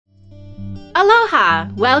Aloha!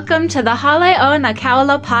 Welcome to the Hale'o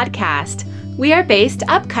Nakaula podcast. We are based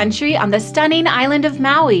upcountry on the stunning island of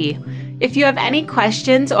Maui. If you have any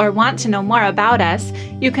questions or want to know more about us,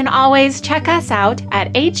 you can always check us out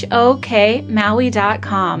at hokmaui.com.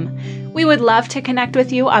 We would love to connect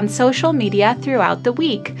with you on social media throughout the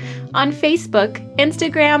week, on Facebook,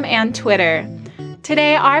 Instagram, and Twitter.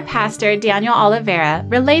 Today, our pastor, Daniel Oliveira,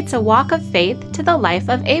 relates a walk of faith to the life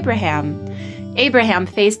of Abraham. Abraham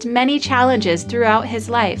faced many challenges throughout his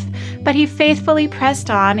life, but he faithfully pressed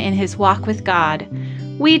on in his walk with God.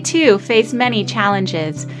 We too face many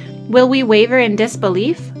challenges. Will we waver in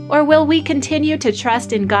disbelief, or will we continue to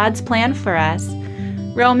trust in God's plan for us?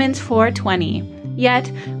 Romans 4:20. Yet,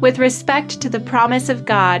 with respect to the promise of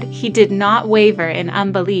God, he did not waver in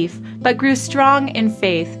unbelief, but grew strong in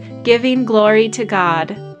faith, giving glory to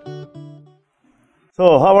God.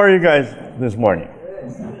 So, how are you guys this morning?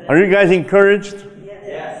 Are you guys encouraged?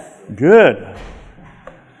 Yes. Good.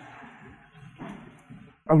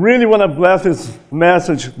 I really want to bless this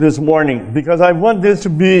message this morning because I want this to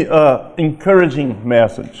be an encouraging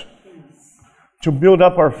message to build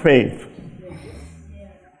up our faith.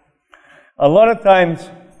 A lot of times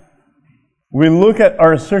we look at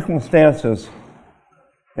our circumstances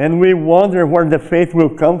and we wonder where the faith will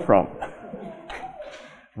come from.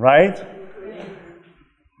 Right?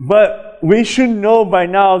 But we should know by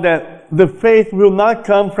now that the faith will not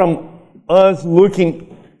come from us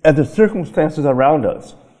looking at the circumstances around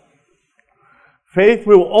us. Faith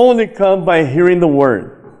will only come by hearing the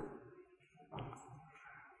Word.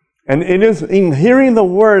 And it is in hearing the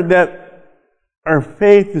Word that our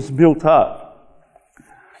faith is built up.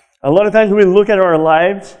 A lot of times we look at our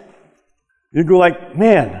lives, you go like,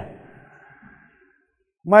 man,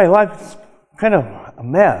 my life is kind of a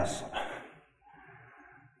mess.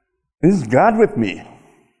 Is God with me?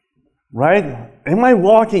 Right? Am I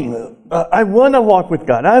walking? I want to walk with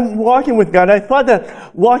God. I'm walking with God. I thought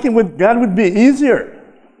that walking with God would be easier.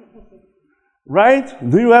 Right?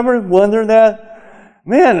 Do you ever wonder that?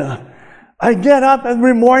 Man, I get up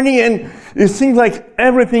every morning and it seems like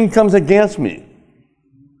everything comes against me.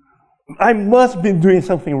 I must be doing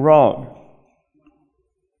something wrong.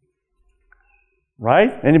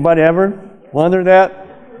 Right? Anybody ever wonder that?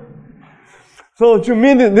 So to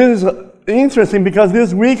me, this is interesting because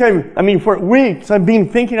this week, for weeks, I've been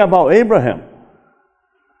thinking about Abraham.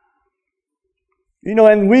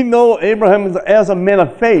 And we know Abraham as a man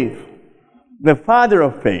of faith, the father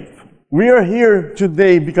of faith. We are here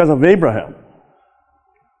today because of Abraham.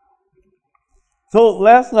 So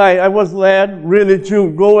last night, I was led really to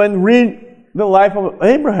go and read the life of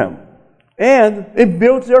Abraham. And it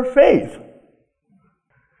builds your faith.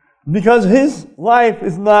 Because his life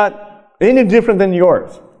is not any different than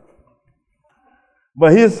yours.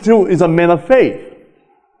 But he too is a man of faith.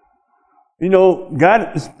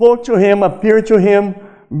 God spoke to him, appeared to him,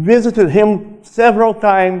 visited him several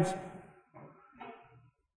times.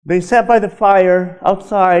 They sat by the fire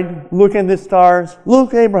outside, looking at the stars.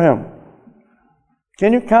 Look, Abraham,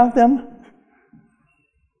 can you count them?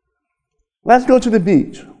 Let's go to the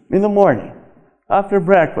beach in the morning, after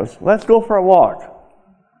breakfast. Let's go for a walk.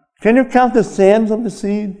 Can you count the sands of the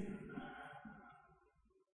sea?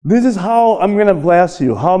 This is how I'm going to bless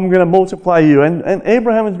you, how I'm going to multiply you. And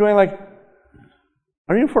Abraham is going like,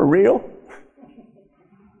 are you for real?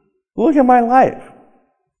 Look at my life.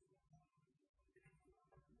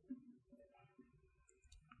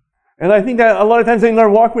 And I think that a lot of times in our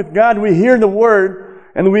walk with God, we hear the Word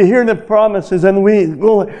and we hear the promises and we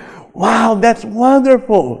go, wow, that's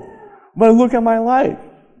wonderful. But look at my life.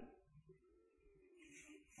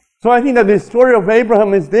 So I think that the story of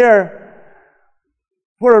Abraham is there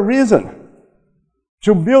for a reason,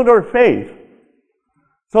 to build our faith.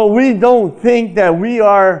 So we don't think that we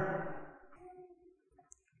are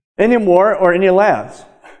any more or any less.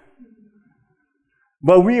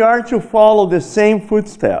 But we are to follow the same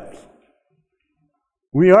footsteps.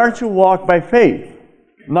 We are to walk by faith,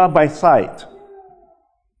 not by sight.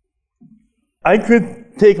 I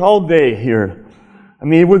could take all day here.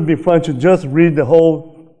 It would be fun to just read the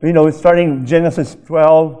whole, starting Genesis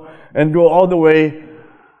 12 and go all the way.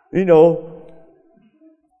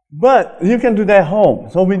 But you can do that at home,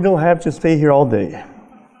 so we don't have to stay here all day.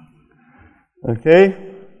 Okay?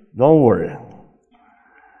 Don't worry.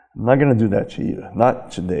 I'm not going to do that to you.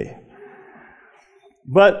 Not today.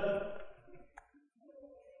 But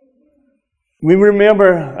we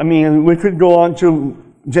remember, we could go on to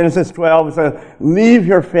Genesis 12. It says, leave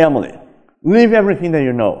your family. Leave everything that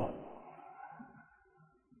you know.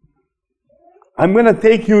 I'm going to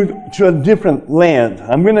take you to a different land.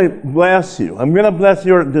 I'm going to bless you. I'm going to bless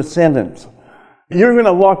your descendants. You're going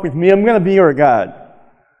to walk with me. I'm going to be your God.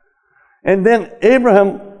 And then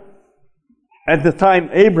Abraham, at the time,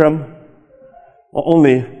 Abram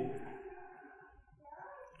only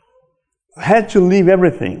had to leave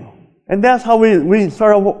everything. And that's how we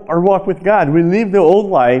start our walk with God. We leave the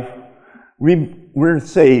old life. We're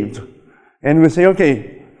saved. And we say,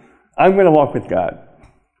 okay, I'm going to walk with God.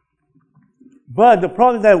 But the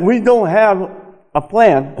problem is that we don't have a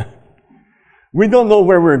plan. We don't know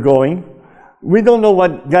where we're going. We don't know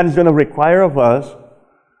what God is going to require of us.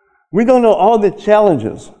 We don't know all the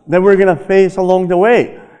challenges that we're going to face along the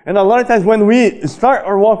way. And a lot of times when we start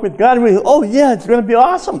our walk with God, oh yeah, it's going to be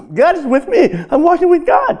awesome. God is with me. I'm walking with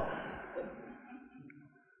God.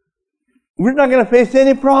 We're not going to face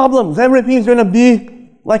any problems. Everything's going to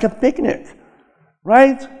be like a picnic,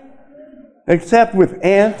 right? Except with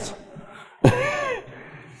ants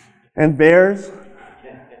and bears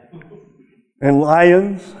and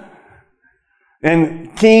lions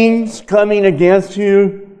and kings coming against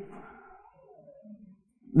you.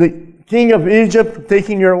 The king of Egypt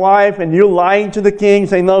taking your wife and you lying to the king,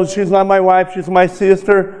 saying, no, she's not my wife, she's my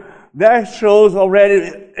sister. That shows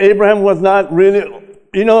already Abraham was not really,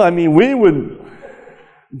 we would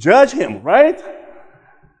judge him, right?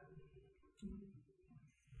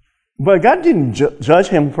 But God didn't judge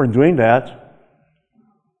him for doing that.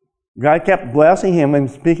 God kept blessing him and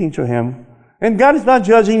speaking to him. And God is not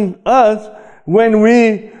judging us when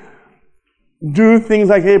we do things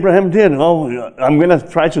like Abraham did. Oh, I'm going to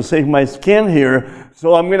try to save my skin here,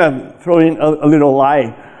 so I'm going to throw in a little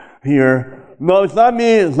lie here. No, it's not me,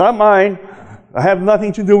 it's not mine. I have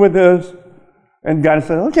nothing to do with this. And God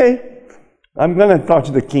said, okay, I'm going to talk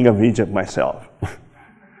to the king of Egypt myself.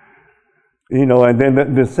 And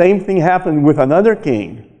then the same thing happened with another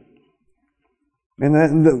king. And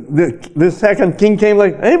then the second king came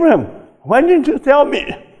like, Abraham, why didn't you tell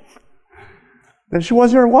me that she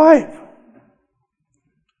was your wife?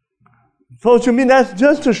 So to me, that's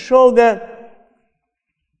just to show that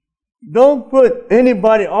don't put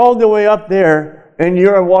anybody all the way up there and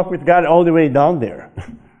your walk with God all the way down there.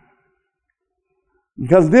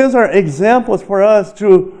 Because these are examples for us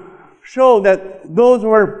to show that those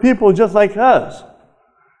were people just like us.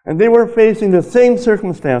 And they were facing the same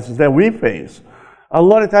circumstances that we face. A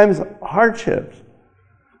lot of times hardships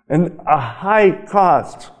and a high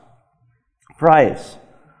cost price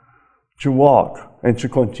to walk and to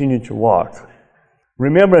continue to walk.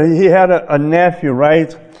 Remember, he had a nephew,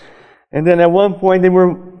 right? And then at one point they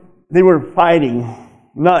were fighting,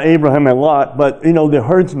 not Abraham and Lot, but the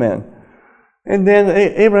herdsmen. And then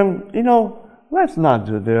Abraham, let's not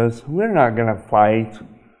do this. We're not going to fight.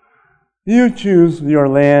 You choose your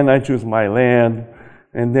land, I choose my land,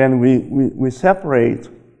 and then we separate.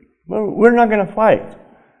 But we're not going to fight.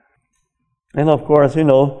 And of course,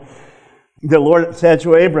 the Lord said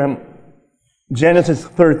to Abraham, Genesis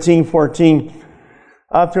 13:14,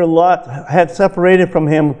 after Lot had separated from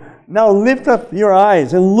him, now lift up your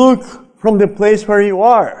eyes and look from the place where you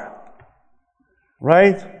are.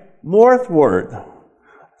 Right? Northward,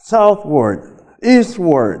 southward,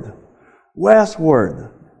 eastward,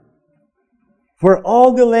 westward. For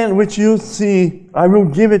all the land which you see, I will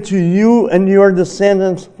give it to you and your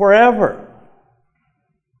descendants forever.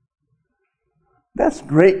 That's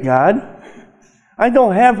great, God. I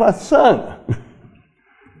don't have a son.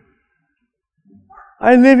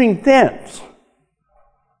 I live in tents.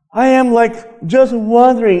 I am like just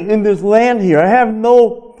wandering in this land here. I have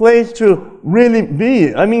no place to really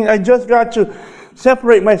be. I just got to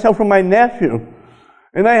separate myself from my nephew.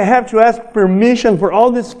 And I have to ask permission for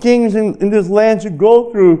all these kings in this land to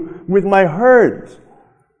go through with my herds.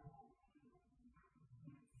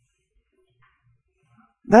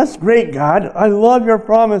 That's great, God. I love your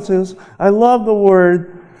promises. I love the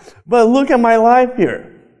word. But look at my life here.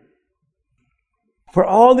 For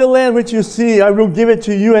all the land which you see, I will give it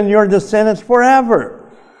to you and your descendants forever.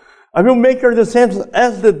 I will make your descendants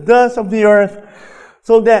as the dust of the earth,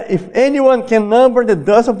 so that if anyone can number the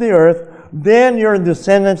dust of the earth, then your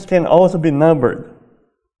descendants can also be numbered.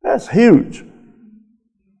 That's huge.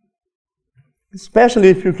 Especially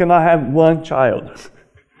if you cannot have one child.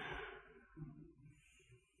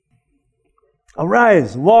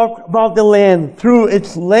 Arise, walk about the land through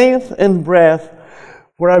its length and breadth,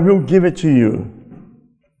 for I will give it to you.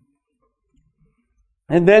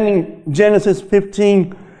 And then in Genesis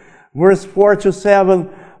 15, verse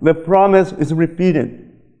 4-7, the promise is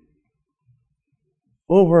repeated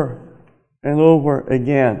over and over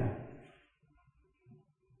again.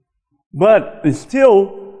 But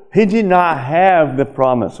still, he did not have the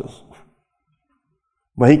promises.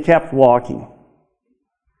 But he kept walking.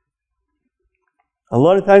 A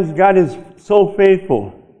lot of times God is so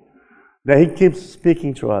faithful that He keeps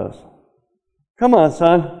speaking to us. Come on,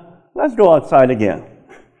 son, let's go outside again.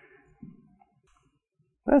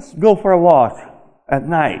 Let's go for a walk at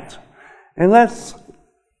night. And let's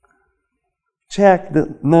check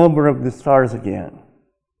the number of the stars again.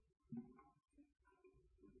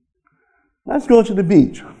 Let's go to the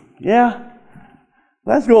beach. Yeah?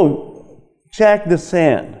 Let's go check the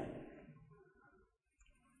sand.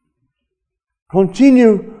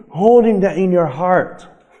 Continue holding that in your heart.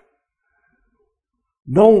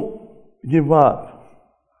 Don't give up.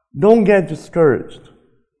 Don't get discouraged.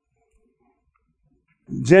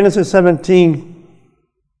 Genesis 17,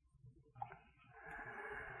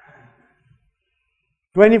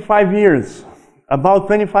 25 years, about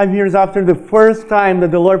 25 years after the first time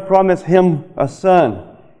that the Lord promised him a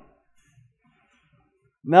son.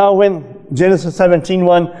 Now when Genesis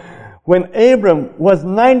 17:1, when Abram was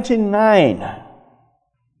 99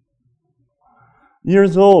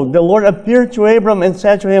 years old, the Lord appeared to Abram and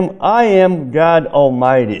said to him, I am God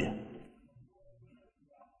Almighty.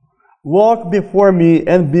 Walk before me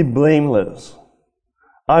and be blameless.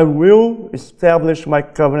 I will establish my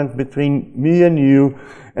covenant between me and you,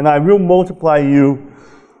 and I will multiply you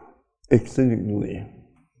exceedingly.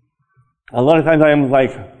 A lot of times I am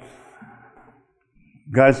like,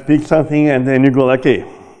 God speaks something and then you go, okay,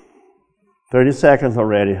 30 seconds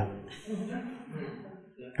already.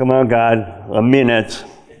 Come on, God, a minute.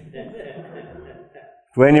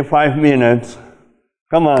 25 minutes.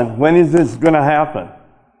 Come on, when is this going to happen?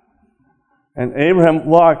 And Abraham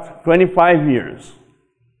walked 25 years,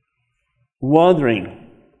 wandering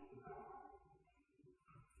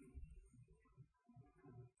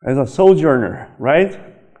as a sojourner, right?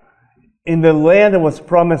 In the land that was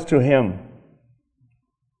promised to him.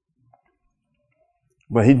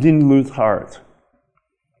 But he didn't lose heart.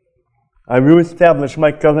 I will establish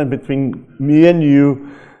my covenant between me and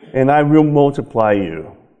you, and I will multiply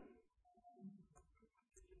you.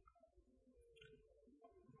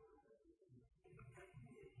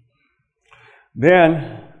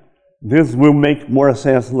 Then, this will make more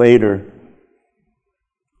sense later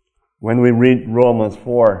when we read Romans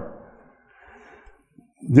 4.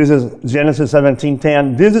 This is Genesis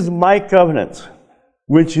 17:10. This is my covenant,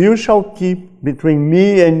 which you shall keep between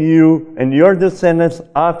me and you and your descendants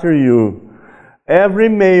after you. Every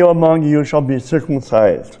male among you shall be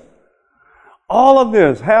circumcised. All of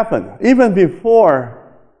this happened even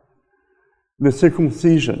before the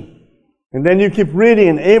circumcision. And then you keep reading,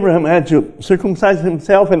 and Abraham had to circumcise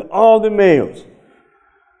himself and all the males,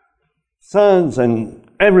 sons and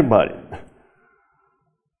everybody.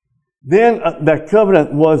 Then that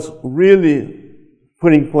covenant was really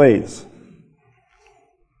put in place.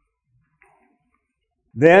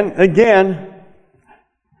 Then again,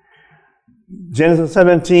 Genesis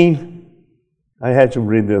 17, I had to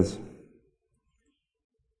read this.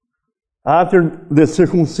 After the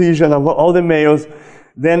circumcision of all the males,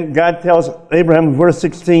 then God tells Abraham, verse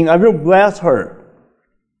 16, I will bless her.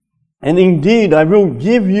 And indeed, I will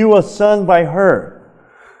give you a son by her.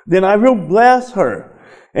 Then I will bless her.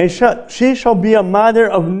 And she shall be a mother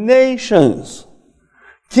of nations.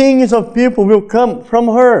 Kings of people will come from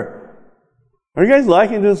her. Are you guys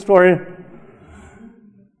liking this story?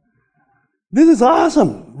 This is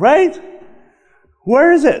awesome, right?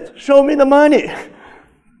 Where is it? Show me the money.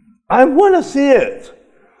 I want to see it.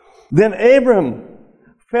 Then Abraham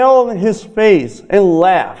fell on his face and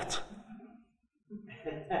laughed.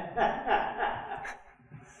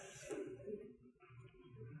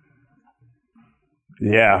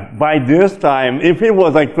 Yeah, by this time, if it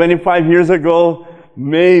was like 25 years ago,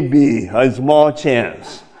 maybe a small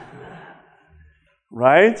chance.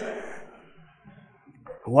 Right?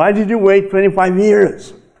 Why did you wait 25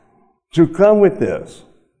 years to come with this?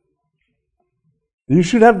 You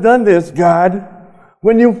should have done this, God,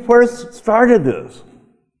 when you first started this.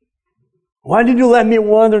 Why did you let me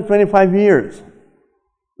wander 25 years?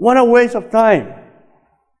 What a waste of time.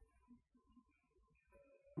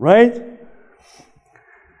 Right?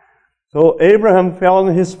 So Abraham fell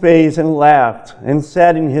on his face and laughed and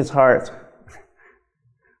said in his heart,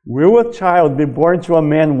 will a child be born to a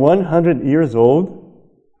man 100 years old?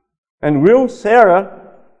 And will Sarah,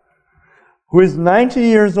 who is 90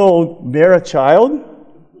 years old, bear a child?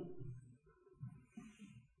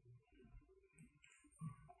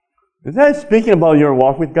 Is that speaking about your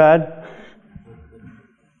walk with God?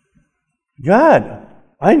 God,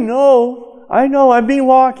 I know, I've been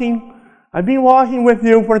walking with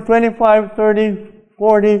you for 25, 30,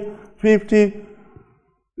 40, 50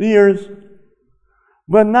 years.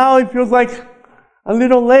 But now it feels like a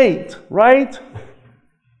little late, right?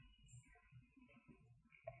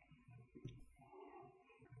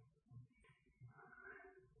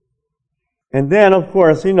 And then, of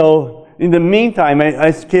course, in the meantime,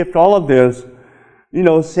 I skipped all of this.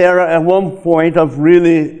 Sarah, at one point of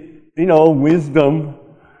really, wisdom,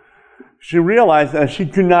 she realized that she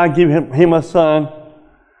could not give him a son.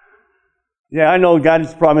 Yeah, I know God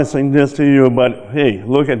is promising this to you, but hey,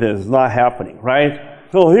 look at this. It's not happening, right?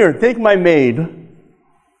 So here, take my maid.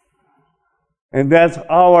 And that's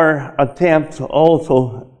our attempt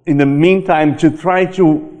also, in the meantime, to try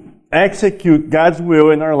to execute God's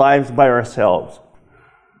will in our lives by ourselves.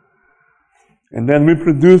 And then we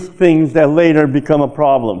produce things that later become a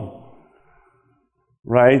problem.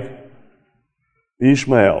 Right?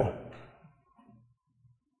 Ishmael.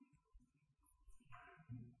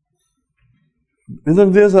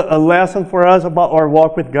 Isn't this a lesson for us about our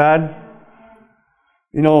walk with God?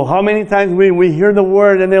 How many times we hear the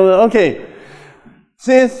word and then, okay,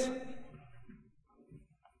 since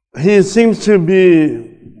he seems to be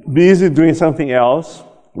busy doing something else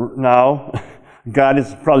now, God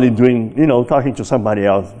is probably doing, talking to somebody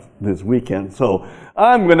else this weekend. So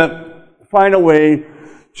I'm going to find a way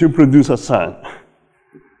to produce a son.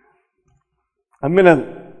 I'm going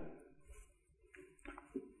to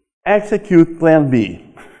execute plan B.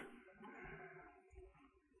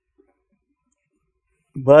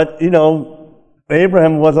 But,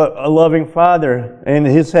 Abraham was a loving father, and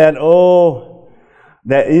he said,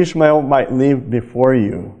 that Ishmael might live before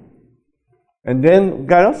you. And then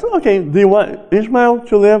God said, okay, do you want Ishmael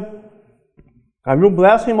to live? I will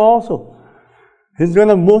bless him also. He's going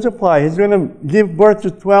to multiply. He's going to give birth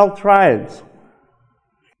to 12 tribes.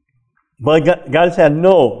 But God said,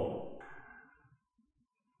 no.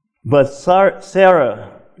 But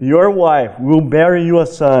Sarah, your wife, will bear you a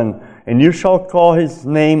son, and you shall call his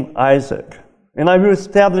name Isaac. And I will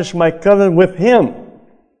establish my covenant with him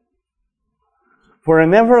for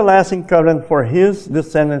an everlasting covenant for his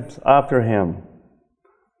descendants after him.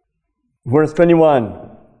 Verse 21.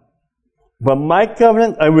 But my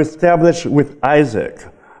covenant I will establish with Isaac,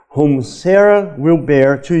 whom Sarah will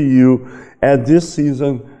bear to you at this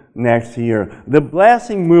season next year. The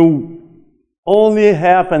blessing will only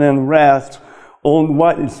happen and rest on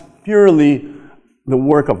what is purely the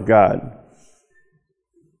work of God.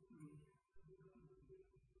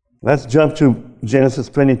 Let's jump to Genesis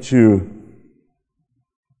 22.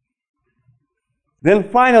 Then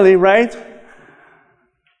finally, right,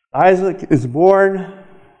 Isaac is born,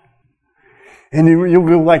 and you'll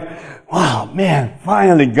be like, wow, man,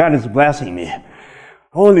 finally God is blessing me.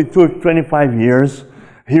 Only took 25 years.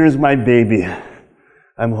 Here's my baby.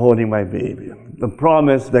 I'm holding my baby. The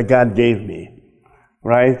promise that God gave me,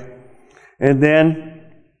 right? And then,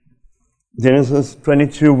 Genesis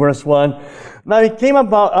 22, verse 1. Now it came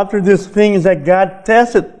about after these things that God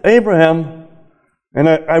tested Abraham, and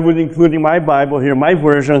I would include in my Bible here, my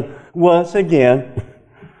version, once again.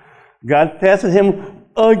 God tested him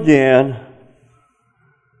again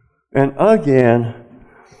and again.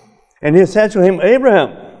 And he said to him,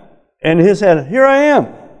 Abraham. And he said, here I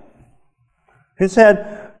am. He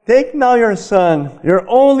said, take now your son, your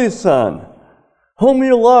only son, whom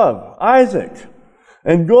you love, Isaac,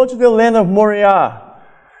 and go to the land of Moriah,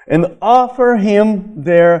 and offer him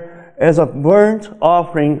there as a burnt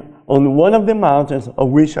offering on one of the mountains of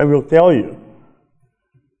which I will tell you.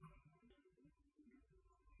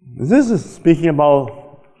 This is speaking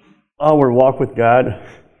about our walk with God.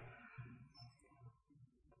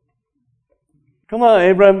 Come on,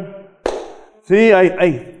 Abraham. See,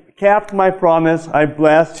 I kept my promise. I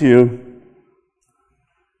blessed you.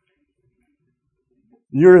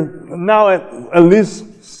 You're now at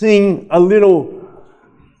least seeing a little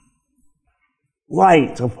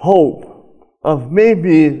light of hope. Of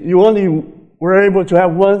maybe you only were able to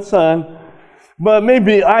have one son, but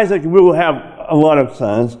maybe Isaac will have a lot of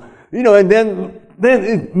sons. And then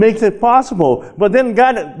it makes it possible. But then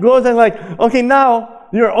God goes and like, okay, now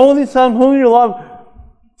your only son whom you love,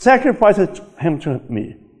 sacrifice him to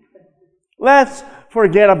me. Let's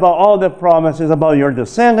forget about all the promises about your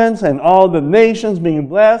descendants and all the nations being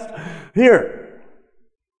blessed. Here.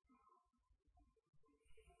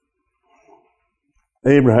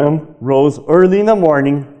 Abraham rose early in the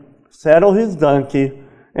morning, saddled his donkey,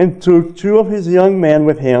 and took 2 of his young men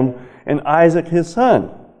with him, and Isaac his son.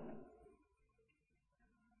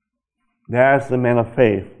 That's the man of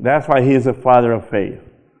faith. That's why he is a father of faith.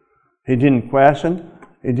 He didn't question.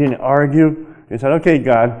 He didn't argue. He said, okay,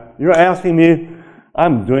 God, you're asking me,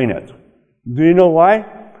 I'm doing it. Do you know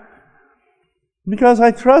why? Because I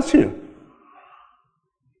trust you.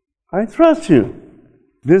 I trust you.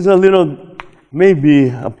 There's a little, maybe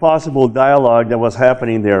a possible dialogue that was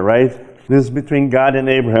happening there, right? This is between God and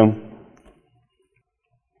Abraham.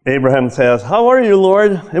 Abraham says, "How are you,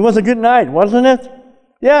 Lord? It was a good night, wasn't it?"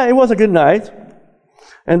 "Yeah, it was a good night."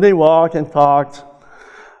 And they walked and talked.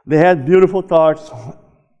 They had beautiful talks.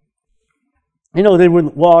 They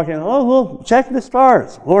would walk and, well, check the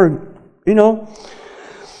stars. Or, in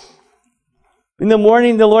the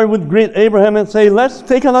morning, the Lord would greet Abraham and say, "Let's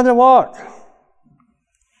take another walk."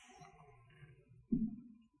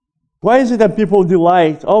 Why is it that people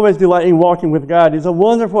always delight in walking with God? It's a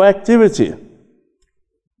wonderful activity.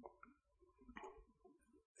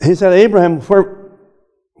 He said, "Abraham, for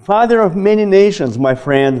father of many nations, my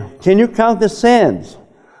friend, can you count the sands?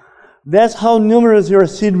 That's how numerous your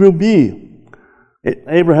seed will be."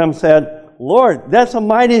 Abraham said, "Lord, that's a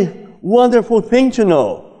mighty wonderful thing to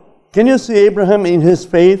know." Can you see Abraham in his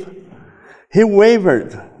faith? He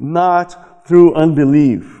wavered not through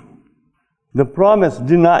unbelief. The promise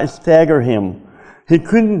did not stagger him. He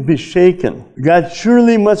couldn't be shaken. God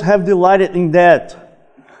surely must have delighted in that.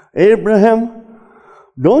 "Abraham,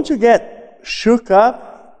 don't you get shook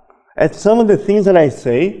up at some of the things that I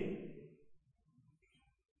say?"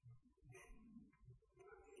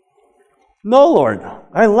 "No, Lord,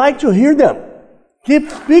 I like to hear them. Keep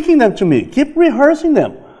speaking them to me. Keep rehearsing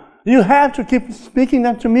them. You have to keep speaking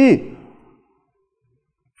them to me."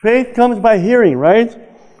 Faith comes by hearing, right?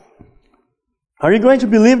 Are you going to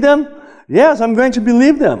believe them? "Yes, I'm going to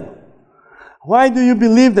believe them." "Why do you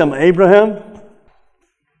believe them, Abraham?"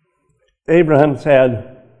 Abraham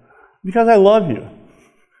said, "Because I love you.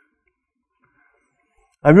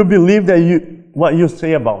 I will believe what you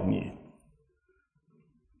say about me.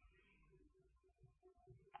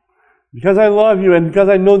 Because I love you and because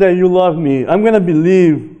I know that you love me, I'm going to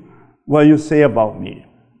believe what you say about me.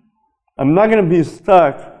 I'm not going to be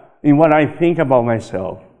stuck in what I think about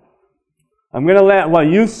myself. I'm going to let what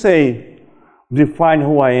you say define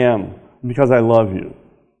who I am because I love you."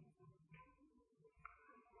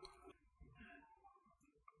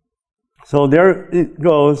 So there it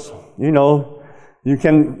goes. You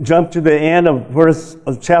can jump to the end of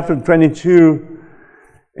chapter 22,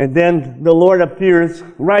 and then the Lord appears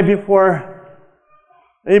right before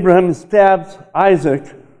Abraham stabs Isaac,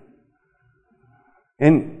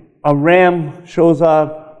 and a ram shows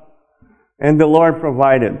up, and the Lord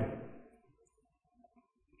provided.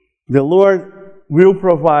 The Lord will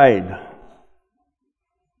provide.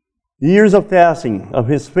 Years of testing of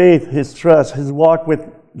his faith, his trust, his walk with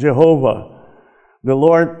Jehovah. The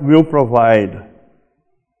Lord will provide.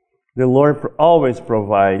 The Lord always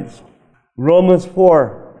provides. Romans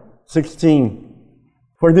 4:16.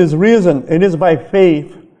 "For this reason, it is by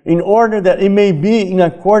faith, in order that it may be in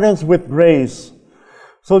accordance with grace,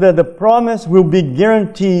 so that the promise will be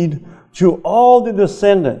guaranteed to all the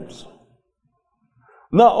descendants,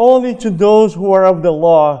 not only to those who are of the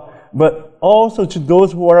law, but also to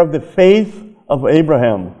those who are of the faith of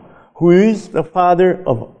Abraham, who is the father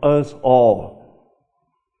of us all."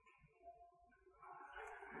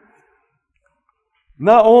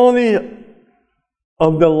 Not only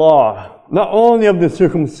of the law, not only of the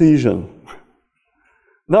circumcision,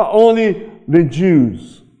 not only the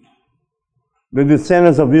Jews, the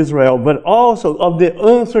descendants of Israel, but also of the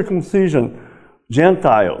uncircumcision,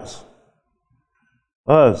 Gentiles,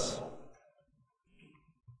 us.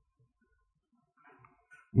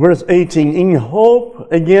 Verse 18, "In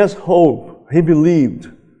hope against hope, he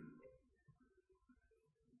believed."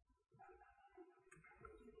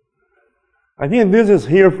 I think this is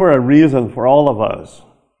here for a reason for all of us.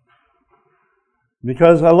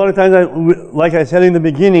 Because a lot of times, like I said in the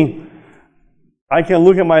beginning, I can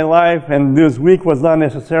look at my life and this week was not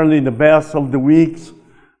necessarily the best of the weeks,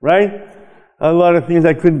 right? A lot of things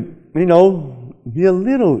that could, be a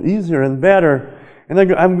little easier and better. And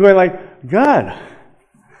I'm going like, "God,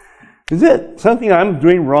 is it something I'm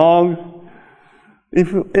doing wrong?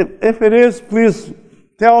 If it is, please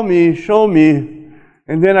tell me, show me."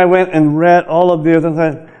 And then I went and read all of this and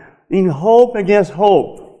said, in hope against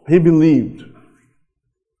hope, he believed.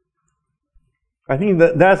 I think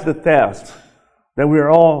that's the test that we're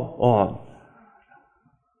all on.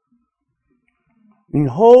 In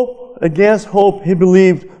hope against hope, he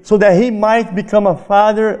believed, so that he might become a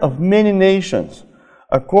father of many nations,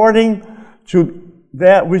 according to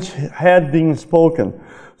that which had been spoken.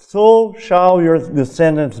 So shall your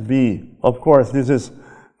descendants be. Of course, this is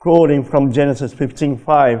quoting from Genesis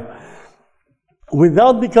 15:5.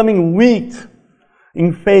 Without becoming weak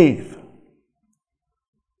in faith,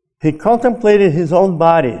 he contemplated his own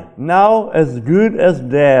body, now as good as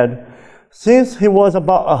dead, since he was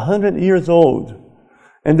about 100 years old,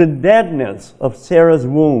 and the deadness of Sarah's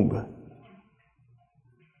womb.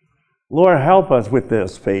 Lord, help us with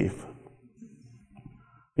this faith.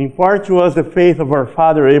 impart to us the faith of our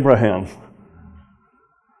father Abraham.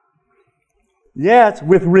 Yet,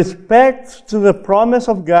 with respect to the promise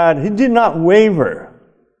of God, he did not waver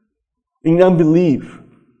in unbelief,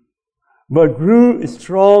 but grew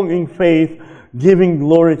strong in faith, giving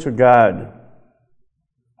glory to God.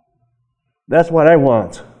 That's what I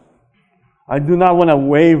want. I do not want to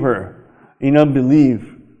waver in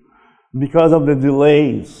unbelief because of the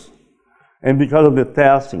delays and because of the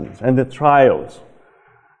testings and the trials.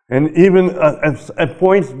 And even at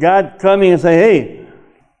points, God coming and saying, hey,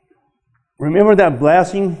 remember that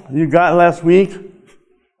blessing you got last week?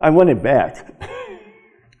 I want it back.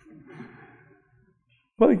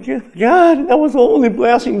 But God, that was the only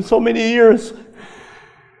blessing in so many years.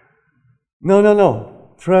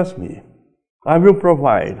 No. Trust me. I will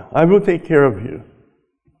provide. I will take care of you.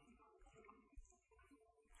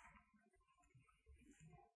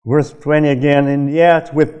 Verse 20 again, and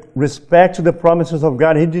yet with respect to the promises of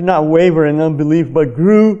God, he did not waver in unbelief, but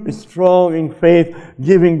grew strong in faith,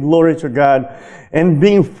 giving glory to God, and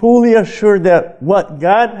being fully assured that what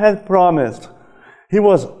God had promised, he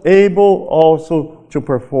was able also to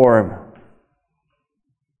perform.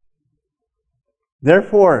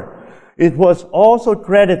 Therefore, it was also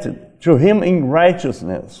credited to him in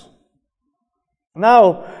righteousness.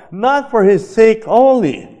 Now, not for his sake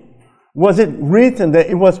only was it written that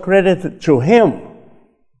it was credited to him.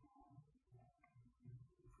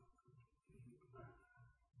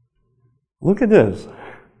 Look at this.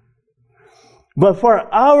 But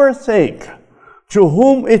for our sake, to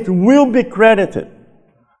whom it will be credited,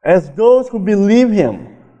 as those who believe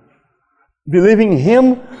him, believing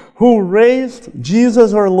him who raised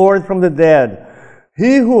Jesus our Lord from the dead,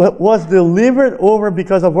 he who was delivered over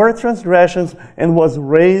because of our transgressions and was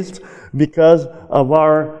raised because of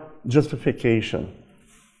our justification.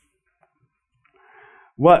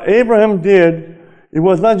 What Abraham did, it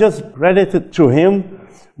was not just credited to him,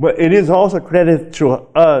 but it is also credited to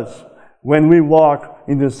us when we walk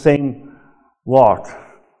in the same walk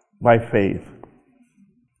by faith.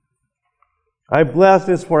 I bless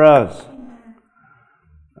this for us.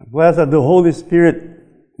 I bless that the Holy Spirit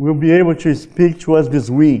will be able to speak to us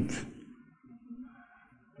this week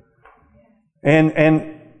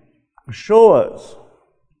and show us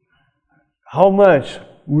how much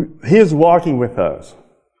He's walking with us,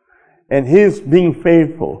 and He's being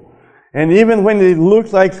faithful. And even when it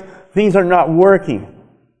looks like things are not working,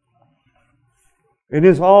 it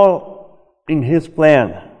is all in His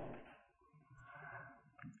plan.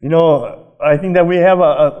 You know, I think that we have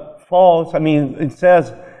a false, it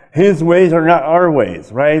says, His ways are not our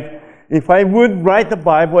ways, right? If I would write the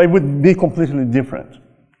Bible, it would be completely different.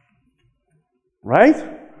 Right?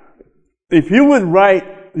 If you would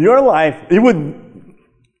write your life, it would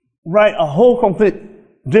write a whole complete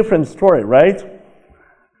different story, right?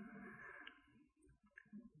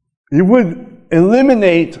 You would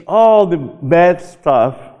eliminate all the bad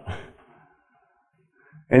stuff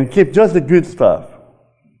and keep just the good stuff.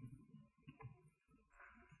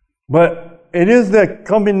 But it is the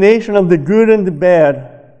combination of the good and the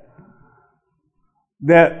bad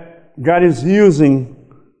that God is using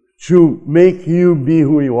to make you be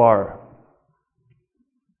who you are.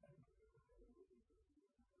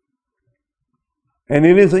 And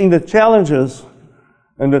it is in the challenges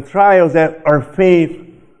and the trials that our faith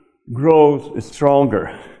grows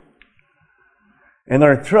stronger. And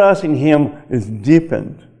our trust in Him is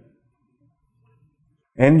deepened.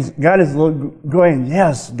 And God is going,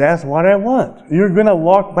 yes, that's what I want. You're going to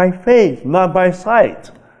walk by faith, not by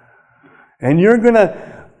sight. And you're going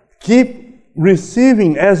to keep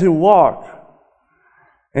receiving as you walk.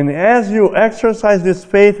 And as you exercise this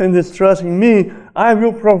faith and this trust in me, I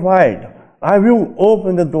will provide. I will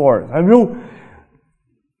open the doors. I will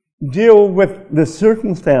deal with the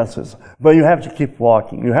circumstances. But you have to keep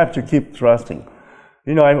walking. You have to keep trusting.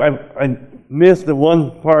 You know, I missed the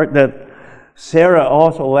one part that Sarah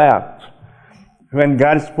also laughed when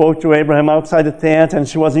God spoke to Abraham outside the tent and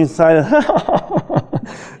she was inside.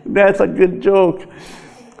 That's a good joke.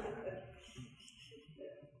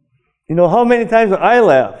 You know, how many times I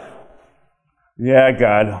laugh? Yeah,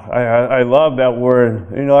 God, I love that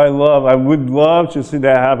word. You know, I would love to see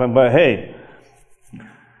that happen, but hey,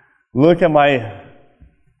 look at my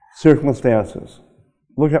circumstances.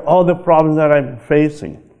 Look at all the problems that I'm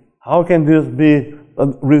facing. How can this be a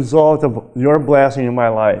result of your blessing in my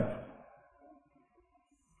life?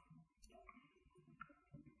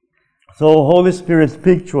 So Holy Spirit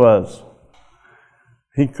speaks to us.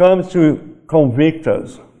 He comes to convict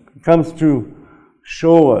us. He comes to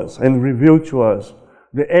show us and reveal to us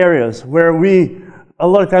the areas where we a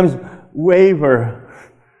lot of times waver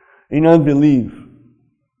in unbelief.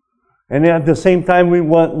 And at the same time, we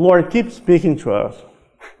want, Lord, keep speaking to us.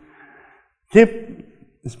 Keep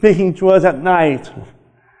speaking to us at night,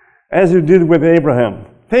 as you did with Abraham.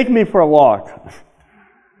 Take me for a walk.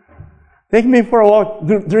 Take me for a walk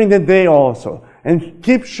during the day also. And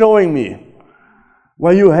keep showing me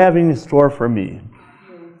what you have in store for me,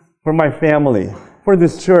 for my family, for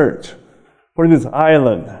this church, for this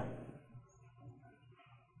island.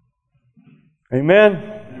 Amen?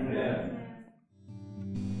 Amen.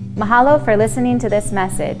 Mahalo for listening to this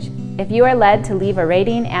message. If you are led to leave a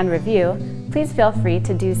rating and review, please feel free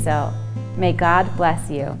to do so. May God bless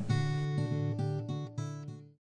you.